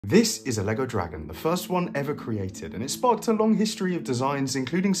This is a Lego Dragon, the first one ever created, and it sparked a long history of designs,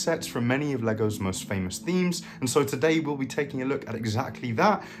 including sets from many of Lego's most famous themes, and so today we'll be taking a look at exactly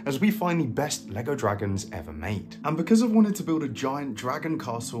that as we find the best Lego Dragons ever made. And because I've wanted to build a giant dragon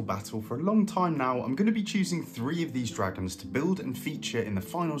castle battle for a long time now, I'm going to be choosing 3 of these dragons to build and feature in the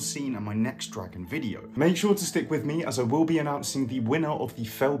final scene of my next dragon video. Make sure to stick with me as I will be announcing the winner of the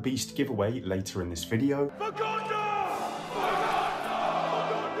Fell Beast giveaway later in this video.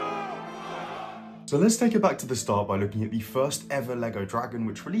 So let's take it back to the start by looking at the first ever Lego Dragon,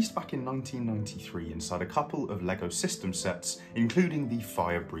 which released back in 1993 inside a couple of Lego system sets, including the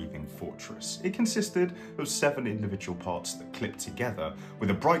fire-breathing fortress. It consisted of 7 individual parts that clipped together with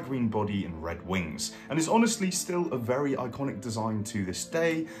a bright green body and red wings, and is honestly still a very iconic design to this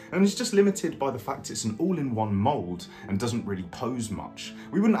day, and is just limited by the fact it's an all-in-one mold and doesn't really pose much.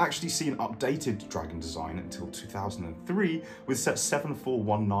 We wouldn't actually see an updated dragon design until 2003 with set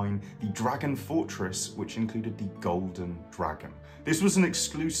 7419, the Dragon Fortress, which included the Golden Dragon. This was an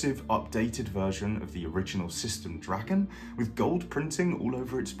exclusive, updated version of the original system dragon, with gold printing all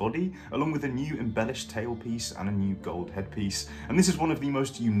over its body, along with a new embellished tailpiece and a new gold headpiece, and this is one of the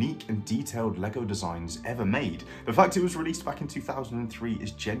most unique and detailed Lego designs ever made. The fact it was released back in 2003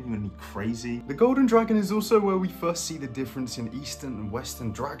 is genuinely crazy. The Golden Dragon is also where we first see the difference in Eastern and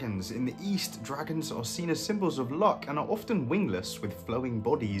Western dragons. In the East, dragons are seen as symbols of luck and are often wingless with flowing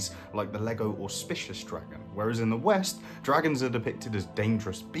bodies like the Lego Auspicious Dragon, whereas in the West, dragons are depicted as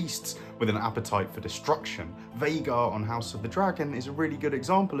dangerous beasts with an appetite for destruction. Vhagar on House of the Dragon is a really good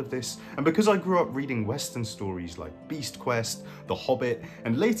example of this, and because I grew up reading Western stories like Beast Quest, The Hobbit,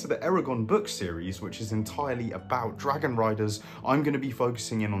 and later the Eragon book series, which is entirely about dragon riders, I'm going to be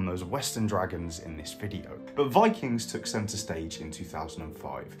focusing in on those Western dragons in this video. But Vikings took centre stage in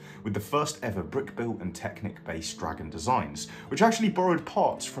 2005, with the first ever brick-built and Technic-based dragon designs, which actually borrowed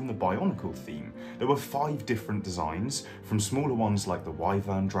parts from the Bionicle theme. There were 5 different designs, from smaller ones like the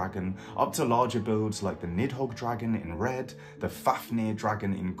Wyvern Dragon, up to larger builds like the Nidhogg Dragon in red, the Fafnir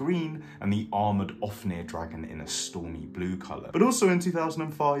Dragon in green, and the Armoured Ofnir Dragon in a stormy blue colour. But also in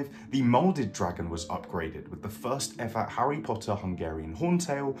 2005, the Moulded Dragon was upgraded with the first ever Harry Potter Hungarian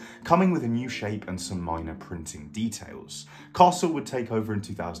Horntail, coming with a new shape and some minor printing details. Castle would take over in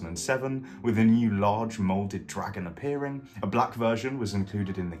 2007, with a new large moulded dragon appearing. A black version was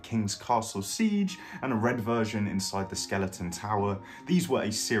included in the King's Castle Siege, and a red version inside the Skeleton Tower. These were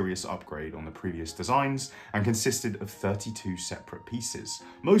a serious upgrade on the previous designs and consisted of 32 separate pieces.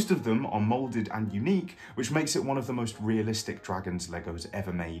 Most of them are moulded and unique, which makes it one of the most realistic dragons Lego's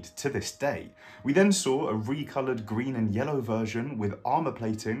ever made to this day. We then saw a recoloured green and yellow version with armour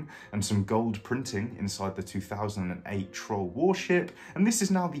plating and some gold printing inside the 2008 Troll warship, and this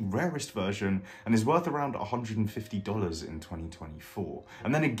is now the rarest version and is worth around $150 in 2024.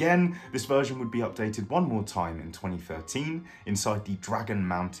 And then again, this version would be updated one more time in 2013 inside the Dragon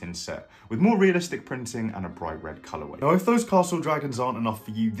Mountain set, with more realistic printing and a bright red colourway. Now, if those castle dragons aren't enough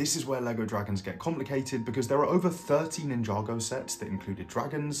for you, this is where Lego dragons get complicated, because there are over 30 Ninjago sets that included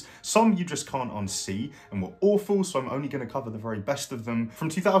dragons. Some you just can't unsee and were awful, so I'm only going to cover the very best of them. From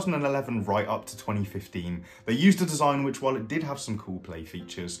 2011 right up to 2015, they used a design which, while it did have some cool play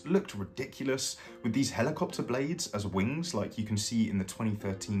features, looked ridiculous, with these helicopter blades as wings like you can see in the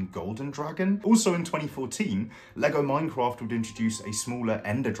 2013 Golden Dragon. Also in 2014, Lego Minecraft would introduce a smaller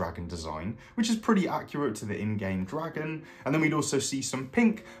Ender Dragon design, which is pretty accurate to the in-game dragon, and then we'd also see some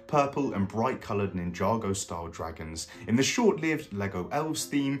pink, purple and bright coloured Ninjago style dragons in the short-lived Lego Elves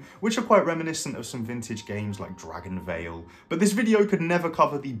theme, which are quite reminiscent of some vintage games like Dragon Veil. But this video could never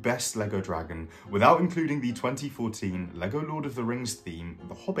cover the best Lego dragon without including the 2014 Lego Lord of the Rings theme,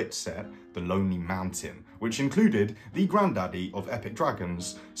 the Hobbit set, The Lonely Mountain, which included the granddaddy of epic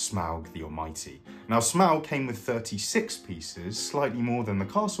dragons, Smaug the Almighty. Now, Smaug came with 36 pieces, slightly more than the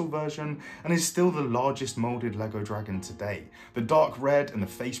castle version, and is still the largest moulded Lego dragon today. The dark red and the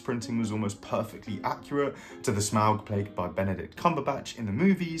face printing was almost perfectly accurate to the Smaug played by Benedict Cumberbatch in the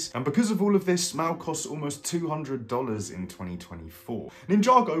movies, and because of all of this, Smaug costs almost $200 in 2024.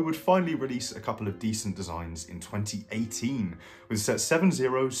 Ninjago would finally release a couple of decent designs in 2018, with set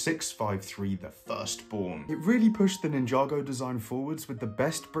 70653, the Firstborn. It really pushed the Ninjago design forwards with the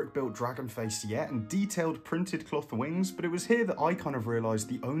best brick-built dragon face yet and detailed printed cloth wings, but it was here that I kind of realised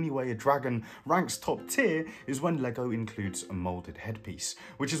the only way a dragon ranks top tier is when LEGO includes a moulded headpiece,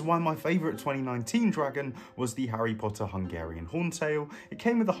 which is why my favourite 2019 dragon was the Harry Potter Hungarian Horntail. It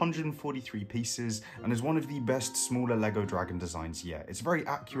came with 143 pieces and is one of the best smaller LEGO dragon designs yet. It's very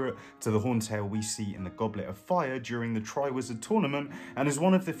accurate to the Horntail we see in the Goblet of Fire during the Triwizard Tournament and is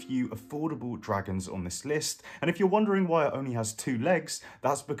one of the few affordable dragons on this list. And if you're wondering why it only has 2 legs,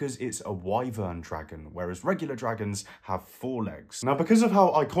 that's because it's a wyvern dragon, whereas regular dragons have 4 legs. Now, because of how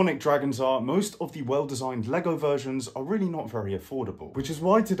iconic dragons are, most of the well-designed LEGO versions are really not very affordable, which is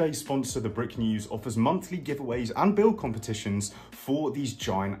why today's sponsor, The Brick News, offers monthly giveaways and build competitions for these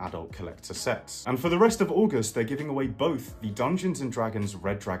giant adult collector sets. And for the rest of August, they're giving away both the Dungeons & Dragons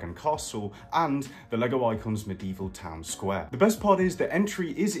Red Dragon Castle and the LEGO Icons Medieval Town Square. The best part is the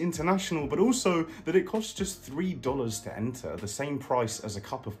entry is international, but also that it costs just $3 to enter, the same price as a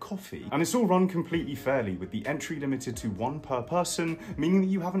cup of coffee. And it's all run completely fairly, with the entry limited to 1 per person, meaning that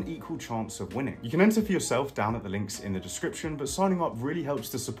you have an equal chance of winning. You can enter for yourself down at the links in the description, but signing up really helps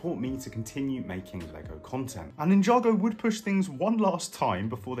to support me to continue making LEGO content. And Ninjago would push things one last time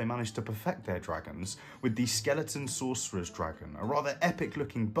before they managed to perfect their dragons with the Skeleton Sorcerer's Dragon, a rather epic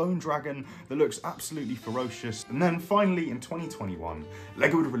looking bone dragon that looks absolutely ferocious. And then finally in 2021,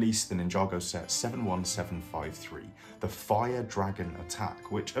 LEGO would release the Ninjago set 71753, the Fire Dragon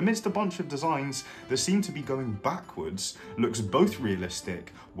Attack, which amidst a bunch of designs that seem to be going backwards, looks both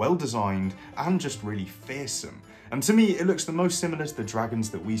realistic, well designed, and just really fearsome. And to me, it looks the most similar to the dragons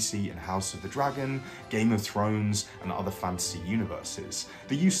that we see in House of the Dragon, Game of Thrones, and other fantasy universes.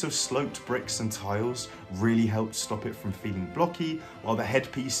 The use of sloped bricks and tiles really helped stop it from feeling blocky, while the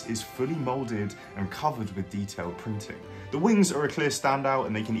headpiece is fully moulded and covered with detailed printing. The wings are a clear standout,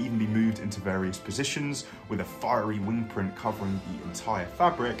 and they can even be moved into various positions, with a fiery wing print covering the entire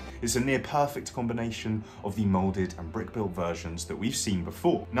fabric. It's a near perfect combination of the moulded and brick-built versions that we've seen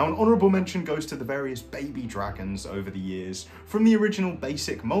before. Now, an honourable mention goes to the various baby dragons over the years, from the original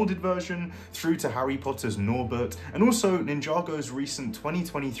basic moulded version through to Harry Potter's Norbert, and also Ninjago's recent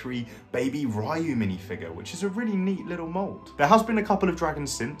 2023 baby Ryu minifigure, which is a really neat little mould. There has been a couple of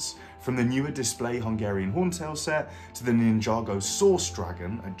dragons since, from the newer display Hungarian Horntail set to the Ninjago Source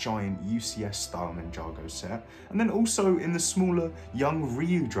Dragon, a giant UCS style Ninjago set, and then also in the smaller young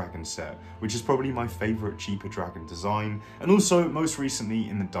Ryu dragon set, which is probably my favourite cheaper dragon design, and also most recently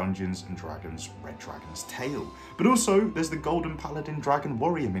in the Dungeons & Dragons Red Dragon's Tail. But also there's the Golden Paladin Dragon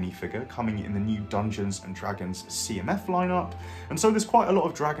Warrior minifigure coming in the new Dungeons & Dragons CMF lineup, and so there's quite a lot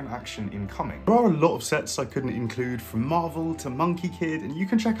of dragon action incoming. There are a lot of sets I couldn't include, from Marvel to Monkie Kid, and you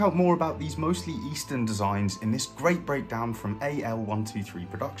can check out more about these mostly Eastern designs in this great breakdown from AL123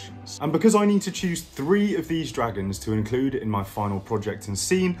 Productions. And because I need to choose 3 of these dragons to include in my final project and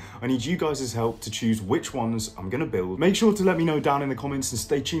scene, I need you guys' help to choose which ones I'm gonna build. Make sure to let me know down in the comments and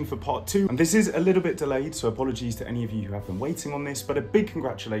stay tuned for part 2. And this is a little bit delayed, so apologies to any of you who have been waiting on this, but a big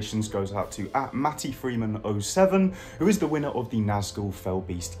congratulations goes out to @MattyFreeman07, who is the winner of the Nazgul Fell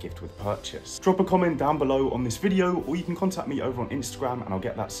Beast gift with purchase. Drop a comment down below on this video, or you can contact me over on Instagram and I'll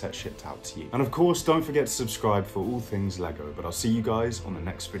get that set shipped out to you. And of course, don't forget to subscribe for all things LEGO, but I'll see you guys on the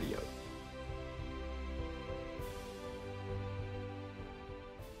next video.